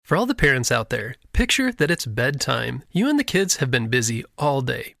For all the parents out there, picture that it's bedtime. You and the kids have been busy all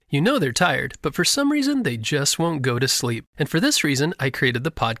day. You know they're tired, but for some reason they just won't go to sleep. And for this reason, I created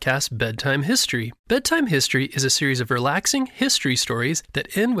the podcast Bedtime History. Bedtime History is a series of relaxing history stories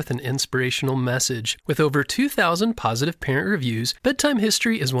that end with an inspirational message. With over 2,000 positive parent reviews, Bedtime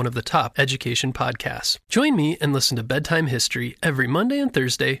History is one of the top education podcasts. Join me and listen to Bedtime History every Monday and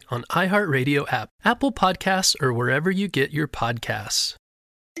Thursday on iHeartRadio app, Apple Podcasts, or wherever you get your podcasts.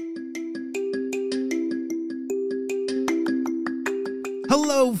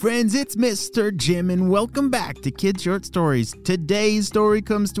 Hello friends, it's Mr. Jim and welcome back to Kids Short Stories. Today's story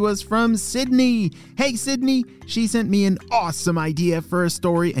comes to us from Sydney. Hey Sydney, she sent me an awesome idea for a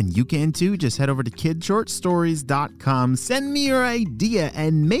story and you can too. Just head over to kidshortstories.com, send me your idea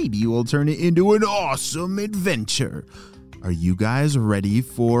and maybe we'll turn it into an awesome adventure. Are you guys ready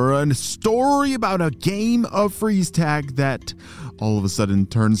for a story about a game of freeze tag that all of a sudden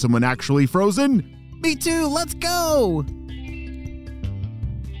turns someone actually frozen? Me too, let's go!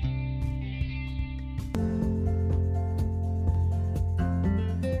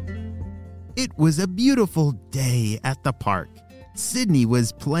 It was a beautiful day at the park. Sydney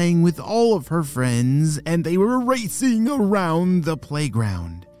was playing with all of her friends and they were racing around the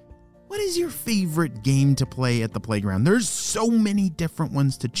playground. What is your favorite game to play at the playground? There's so many different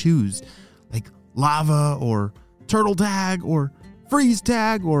ones to choose, like lava or turtle tag or freeze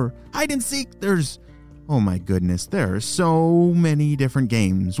tag or hide and seek. Oh my goodness, there are so many different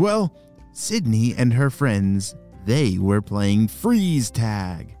games. Well, Sydney and her friends, they were playing freeze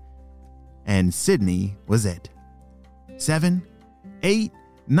tag. And Sydney was it. 7, 8,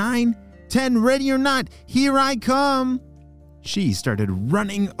 9, 10, ready or not, here I come. She started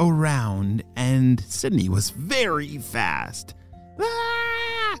running around and Sydney was very fast.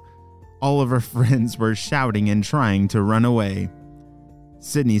 Ah! All of her friends were shouting and trying to run away.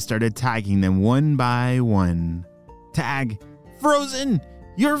 Sydney started tagging them one by one. Tag, frozen,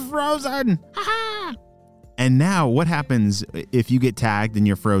 you're frozen. Ha-ha! And now what happens if you get tagged and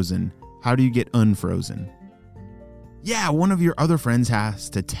you're frozen? How do you get unfrozen? Yeah, one of your other friends has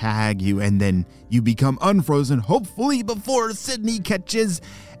to tag you and then you become unfrozen, hopefully before Sydney catches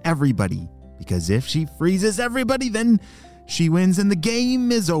everybody. Because if she freezes everybody, then she wins and the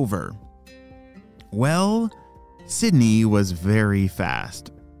game is over. Well, Sydney was very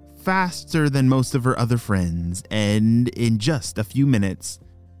fast. Faster than most of her other friends. And in just a few minutes,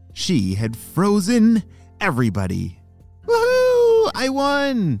 she had frozen everybody. Woohoo! I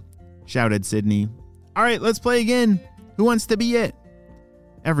won! Shouted Sydney. All right, let's play again. Who wants to be it?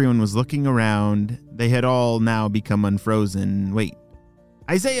 Everyone was looking around. They had all now become unfrozen. Wait,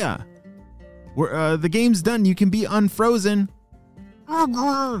 Isaiah, the game's done. You can be unfrozen.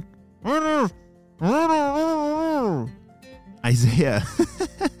 Isaiah,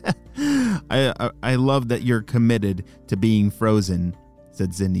 I love that you're committed to being frozen,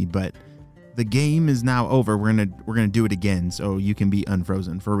 said Sydney, but the game is now over. We're gonna do it again, so you can be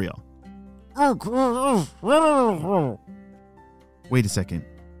unfrozen for real. Wait a second.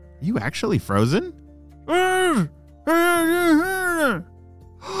 Are you actually frozen?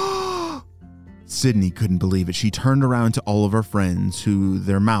 Sydney couldn't believe it. She turned around to all of her friends who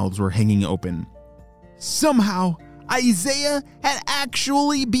their mouths were hanging open. Somehow, Isaiah had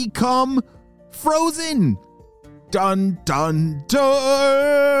actually become frozen. Dun, dun,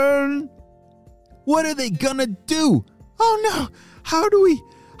 dun. What are they gonna do? Oh no, how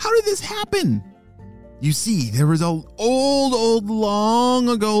did this happen? You see, there was an old, long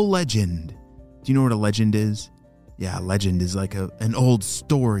ago legend. Do you know what a legend is? Yeah, a legend is like an old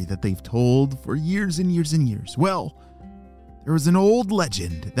story that they've told for years and years and years. Well, there was an old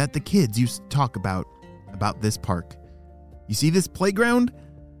legend that the kids used to talk about this park. You see this playground?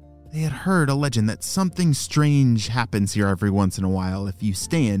 They had heard a legend that something strange happens here every once in a while if you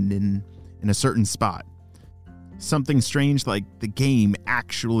stand in a certain spot. Something strange like the game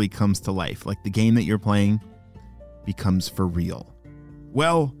actually comes to life, like the game that you're playing becomes for real.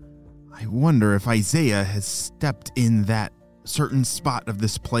 Well, I wonder if Isaiah has stepped in that certain spot of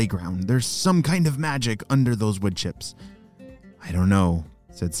this playground. There's some kind of magic under those wood chips. I don't know,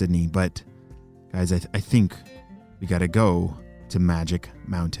 said Sydney, but guys, I think we gotta go to Magic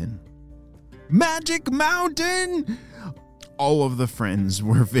Mountain. Magic Mountain! All of the friends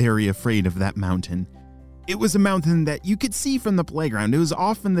were very afraid of that mountain. It was a mountain that you could see from the playground. It was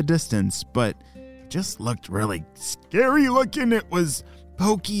off in the distance, but it just looked really scary looking. It was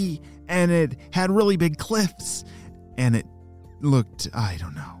pokey, and it had really big cliffs, and it looked, I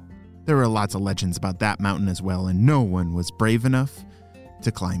don't know. There were lots of legends about that mountain as well, and no one was brave enough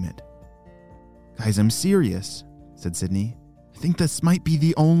to climb it. Guys, I'm serious, said Sydney. I think this might be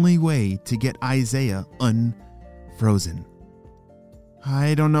the only way to get Isaiah unfrozen.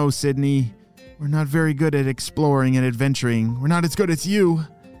 I don't know, Sydney. We're not very good at exploring and adventuring. We're not as good as you,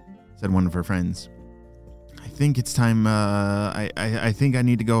 said one of her friends. I think it's time, I think I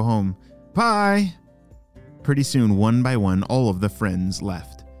need to go home. Bye! Pretty soon, one by one, all of the friends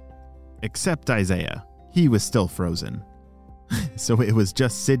left. Except Isaiah. He was still frozen. So it was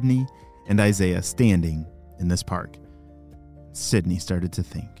just Sydney and Isaiah standing in this park. Sydney started to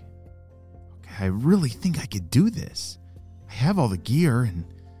think, okay, I really think I could do this. I have all the gear and...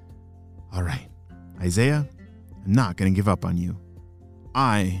 All right, Isaiah, I'm not going to give up on you.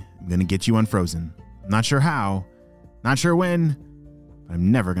 I am going to get you unfrozen. I'm not sure how, not sure when, but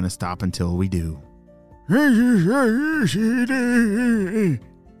I'm never going to stop until we do.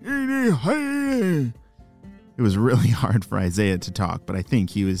 It was really hard for Isaiah to talk, but I think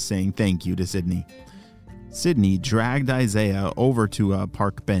he was saying thank you to Sydney. Sydney dragged Isaiah over to a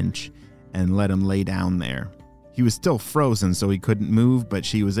park bench and let him lay down there. He was still frozen, so he couldn't move, but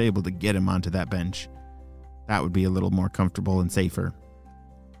she was able to get him onto that bench. That would be a little more comfortable and safer.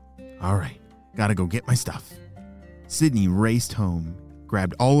 All right, gotta go get my stuff. Sydney raced home,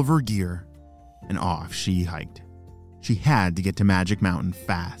 grabbed all of her gear, and off she hiked. She had to get to Magic Mountain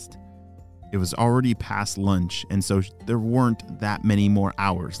fast. It was already past lunch, and so there weren't that many more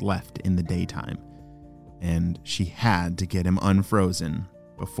hours left in the daytime. And she had to get him unfrozen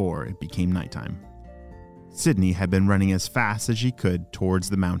before it became nighttime. Sydney had been running as fast as she could towards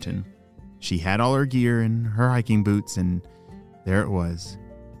the mountain. She had all her gear and her hiking boots, and there it was.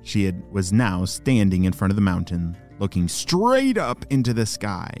 Was now standing in front of the mountain, looking straight up into the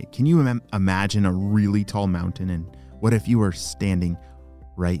sky. Can you imagine a really tall mountain, and what if you were standing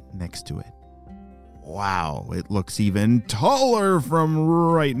right next to it? Wow, it looks even taller from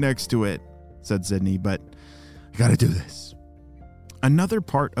right next to it, said Sydney, but I gotta do this. Another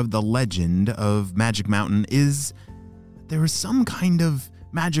part of the legend of Magic Mountain is there was some kind of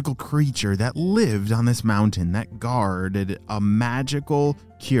magical creature that lived on this mountain that guarded a magical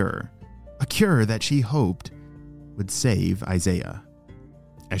cure, a cure that she hoped would save Isaiah.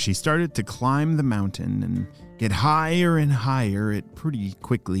 As she started to climb the mountain and get higher and higher, it pretty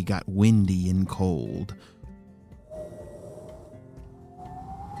quickly got windy and cold.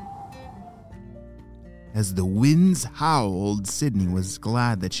 As the winds howled, Sydney was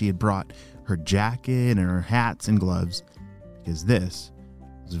glad that she had brought her jacket and her hats and gloves, because this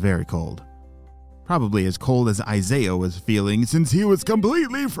was very cold. Probably as cold as Isaiah was feeling since he was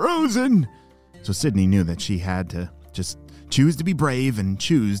completely frozen. So Sydney knew that she had to just choose to be brave and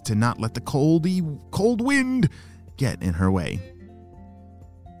choose to not let the cold wind get in her way.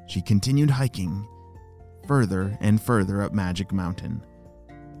 She continued hiking further and further up Magic Mountain.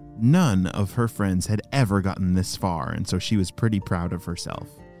 None of her friends had ever gotten this far, and so she was pretty proud of herself.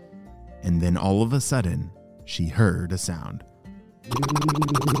 And then all of a sudden, she heard a sound.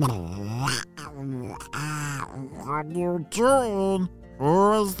 What are you doing?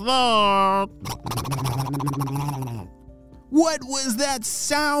 Who is that? What was that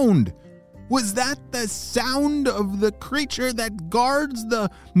sound? Was that the sound of the creature that guards the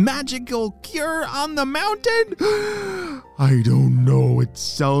magical cure on the mountain? I don't know. It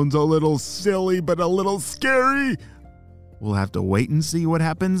sounds a little silly, but a little scary. We'll have to wait and see what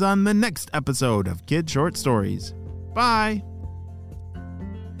happens on the next episode of Kid Short Stories. Bye.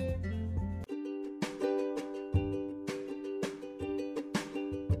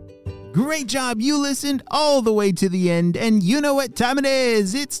 Great job, you listened all the way to the end, and you know what time it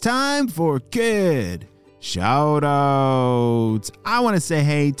is. It's time for Kid Shoutouts. I want to say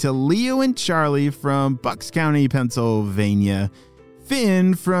hey to Leo and Charlie from Bucks County, Pennsylvania,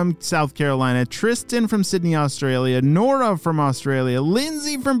 Finn from South Carolina, Tristan from Sydney, Australia, Nora from Australia,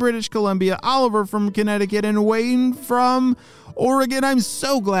 Lindsay from British Columbia, Oliver from Connecticut, and Wayne from Oregon. I'm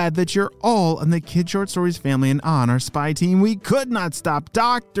so glad that you're all in the Kid Short Stories family and on our spy team. We could not stop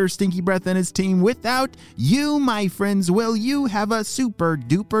Dr. Stinky Breath and his team without you, my friends. Will you have a super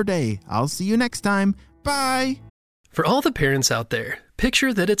duper day? I'll see you next time. Bye. For all the parents out there,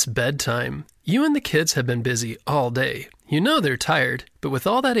 picture that it's bedtime. You and the kids have been busy all day. You know they're tired, but with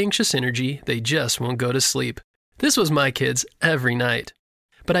all that anxious energy, they just won't go to sleep. This was my kids every night.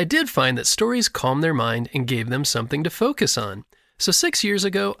 But I did find that stories calmed their mind and gave them something to focus on. So 6 years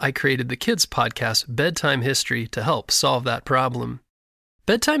ago, I created the kids podcast Bedtime History to help solve that problem.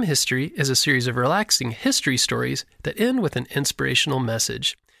 Bedtime History is a series of relaxing history stories that end with an inspirational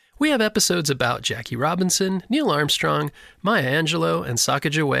message. We have episodes about Jackie Robinson, Neil Armstrong, Maya Angelou, and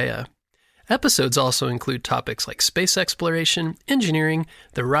Sacagawea. Episodes also include topics like space exploration, engineering,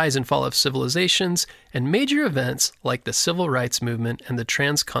 the rise and fall of civilizations, and major events like the Civil Rights Movement and the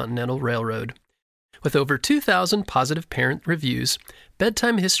Transcontinental Railroad. With over 2,000 positive parent reviews,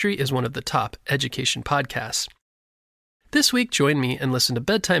 Bedtime History is one of the top education podcasts. This week, join me and listen to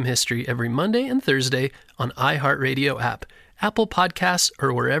Bedtime History every Monday and Thursday on iHeartRadio app, Apple Podcasts,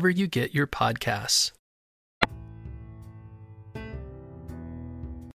 or wherever you get your podcasts.